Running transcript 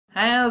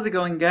How's it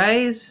going,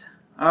 guys?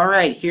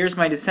 Alright, here's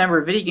my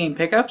December video game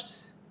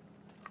pickups.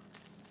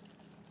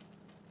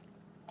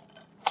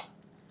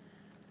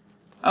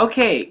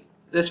 Okay,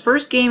 this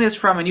first game is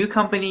from a new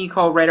company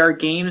called Red Art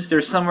Games.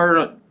 They're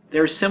similar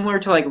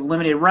to like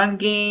limited run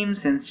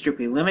games and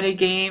strictly limited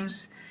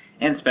games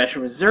and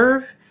special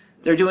reserve.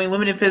 They're doing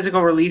limited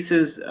physical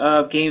releases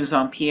of games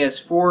on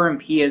PS4 and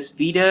PS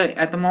Vita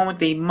at the moment.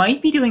 They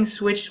might be doing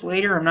Switch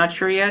later, I'm not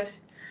sure yet.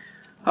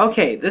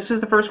 Okay, this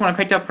is the first one I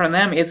picked up from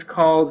them. It's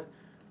called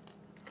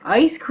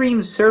Ice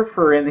Cream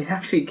Surfer, and it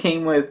actually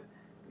came with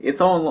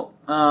its own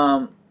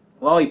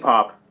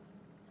lollipop.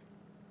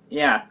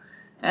 Yeah.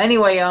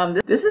 Anyway,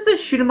 this is a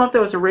shoot 'em up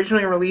that was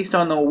originally released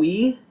on the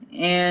Wii,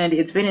 and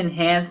it's been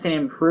enhanced and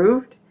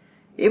improved.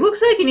 It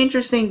looks like an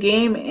interesting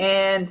game,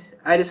 and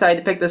I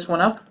decided to pick this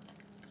one up.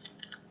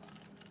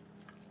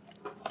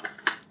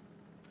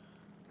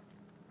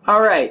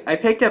 Alright, I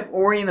picked up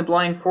Ori and the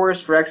Blind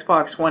Forest for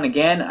Xbox One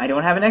again. I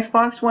don't have an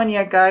Xbox One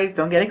yet, guys.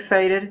 Don't get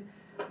excited.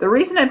 The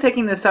reason I'm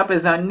picking this up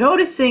is I'm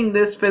noticing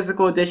this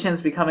physical edition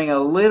is becoming a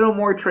little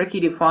more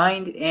tricky to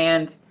find,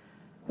 and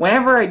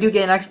whenever I do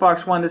get an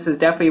Xbox One, this is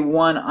definitely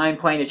one I'm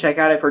planning to check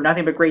out. I've heard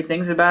nothing but great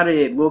things about it.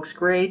 It looks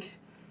great,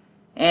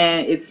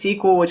 and its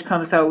sequel, which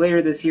comes out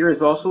later this year,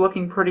 is also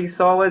looking pretty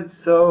solid,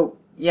 so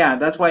yeah,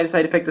 that's why I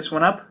decided to pick this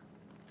one up.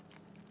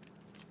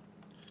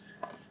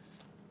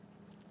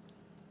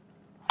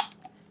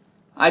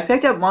 I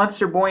picked up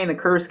Monster Boy and the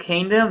Cursed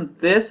Kingdom.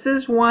 This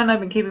is one I've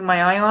been keeping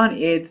my eye on.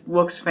 It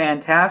looks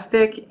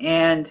fantastic,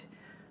 and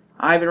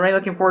I've been really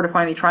looking forward to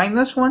finally trying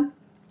this one.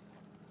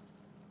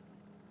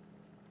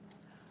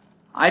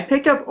 I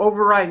picked up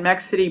Override Mech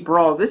City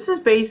Brawl. This is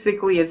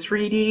basically a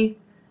 3D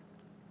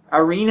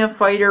arena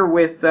fighter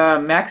with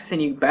mechs,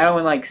 and you battle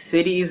in like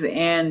cities,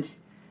 and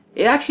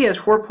it actually has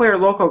 4-player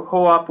local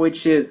co-op,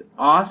 which is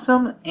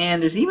awesome,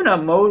 and there's even a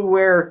mode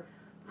where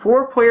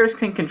 4 players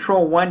can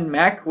control one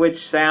mech,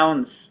 which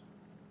sounds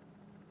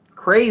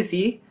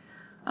crazy.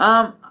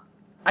 I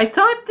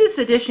thought this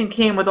edition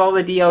came with all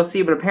the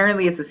DLC, but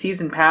apparently it's a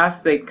season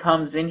pass that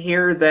comes in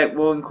here that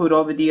will include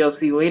all the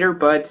DLC later,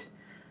 but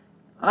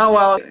oh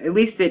well, at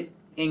least it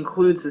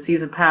includes the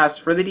season pass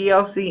for the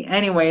DLC.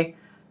 Anyway,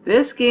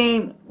 this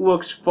game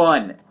looks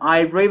fun.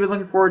 I've really been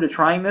looking forward to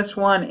trying this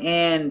one,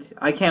 and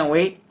I can't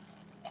wait.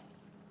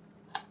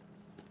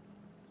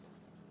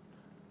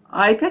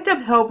 I picked up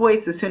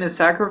Hellblade's Sesuna's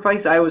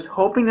Sacrifice. I was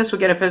hoping this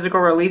would get a physical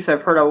release.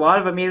 I've heard a lot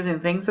of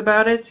amazing things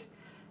about it,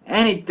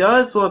 and it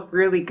does look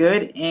really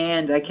good,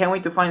 and I can't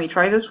wait to finally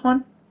try this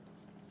one.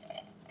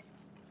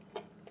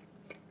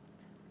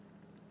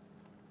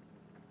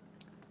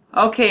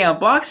 Okay, on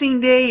Boxing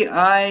Day,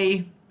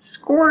 I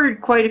scored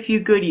quite a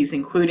few goodies,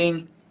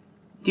 including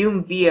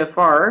Doom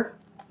VFR,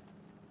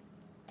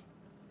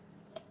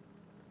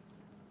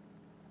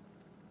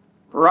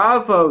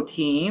 Bravo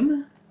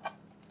Team,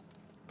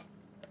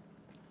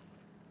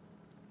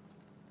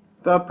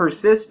 The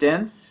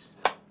Persistence,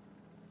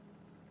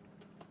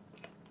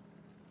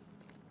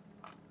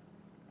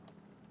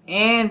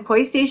 and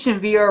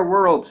PlayStation VR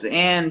Worlds.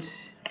 And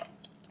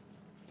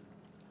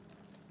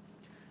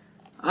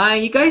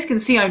you guys can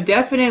see I'm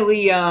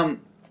definitely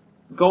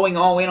going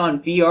all in on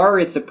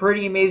VR. It's a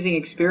pretty amazing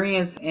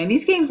experience, and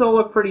these games all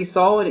look pretty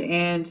solid,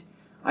 and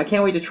I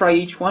can't wait to try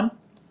each one.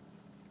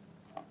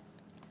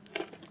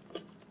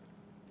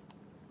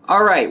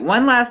 Alright,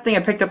 one last thing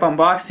I picked up on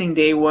Boxing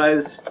Day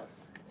was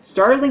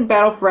Starlink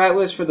Battle for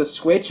Atlas for the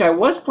Switch. I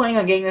was planning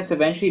on getting this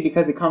eventually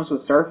because it comes with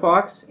Star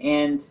Fox,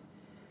 and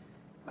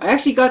I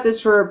actually got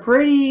this for a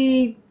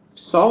pretty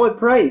solid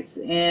price.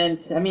 And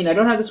I mean, I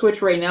don't have the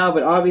Switch right now,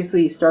 but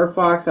obviously Star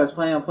Fox, I was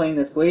planning on playing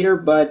this later,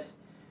 but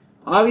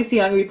obviously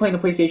I'm going to be playing the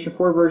PlayStation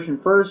 4 version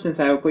first since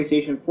I have a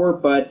PlayStation 4,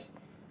 but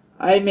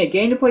I admit,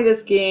 getting to play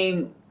this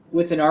game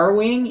with an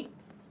Arwing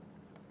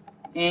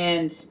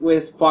and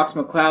with Fox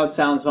McCloud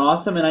sounds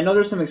awesome, and I know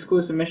there's some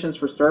exclusive missions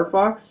for Star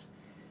Fox.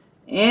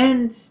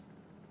 And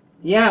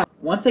yeah,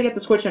 once I get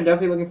the Switch, I'm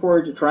definitely looking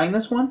forward to trying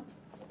this one.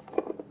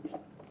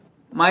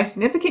 My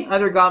significant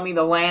other got me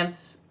the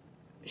Lance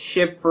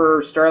ship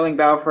for Starlink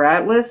Battle for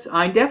Atlas.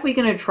 I'm definitely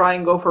going to try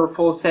and go for a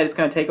full set. It's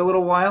going to take a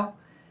little while.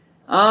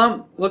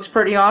 Looks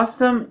pretty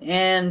awesome,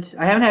 and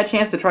I haven't had a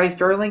chance to try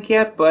Starlink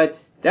yet,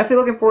 but definitely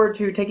looking forward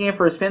to taking it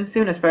for a spin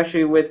soon,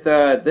 especially with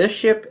this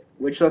ship,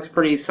 which looks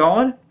pretty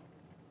solid.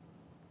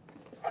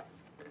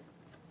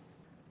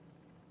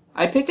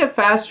 I picked up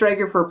Fast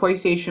Striker for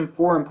PlayStation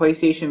 4 and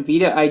PlayStation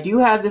Vita. I do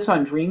have this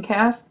on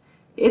Dreamcast.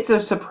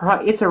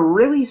 It's a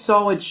really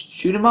solid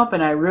shoot 'em up,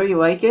 and I really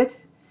like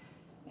it.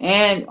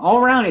 And all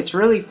around, it's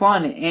really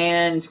fun.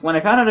 And when I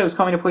found out it was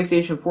coming to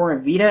PlayStation 4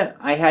 and Vita,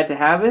 I had to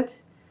have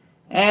it.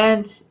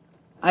 And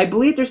I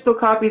believe there's still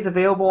copies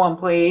available on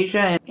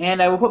PlayAsia,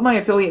 and I will put my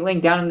affiliate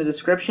link down in the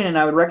description, and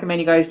I would recommend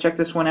you guys check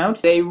this one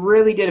out. They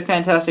really did a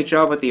fantastic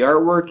job with the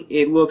artwork.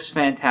 It looks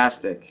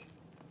fantastic.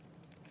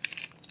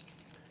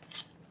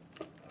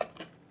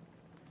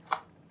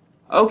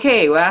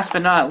 Okay, last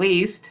but not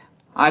least,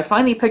 I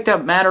finally picked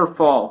up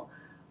Matterfall.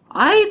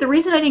 The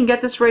reason I didn't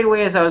get this right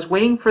away is I was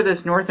waiting for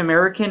this North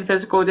American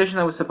physical edition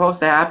that was supposed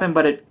to happen,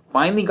 but it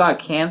finally got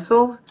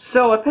cancelled.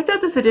 So I picked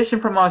up this edition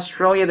from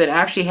Australia that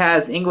actually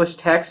has English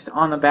text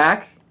on the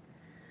back.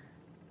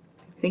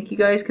 I think you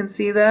guys can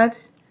see that.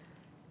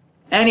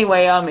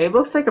 Anyway, it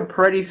looks like a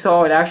pretty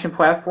solid action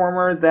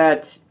platformer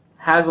that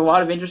has a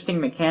lot of interesting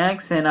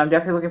mechanics, and I'm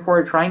definitely looking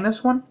forward to trying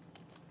this one.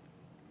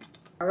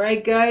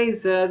 Alright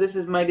guys, this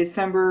is my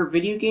December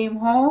video game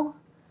haul.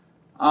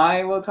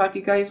 I will talk to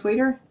you guys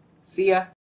later. See ya.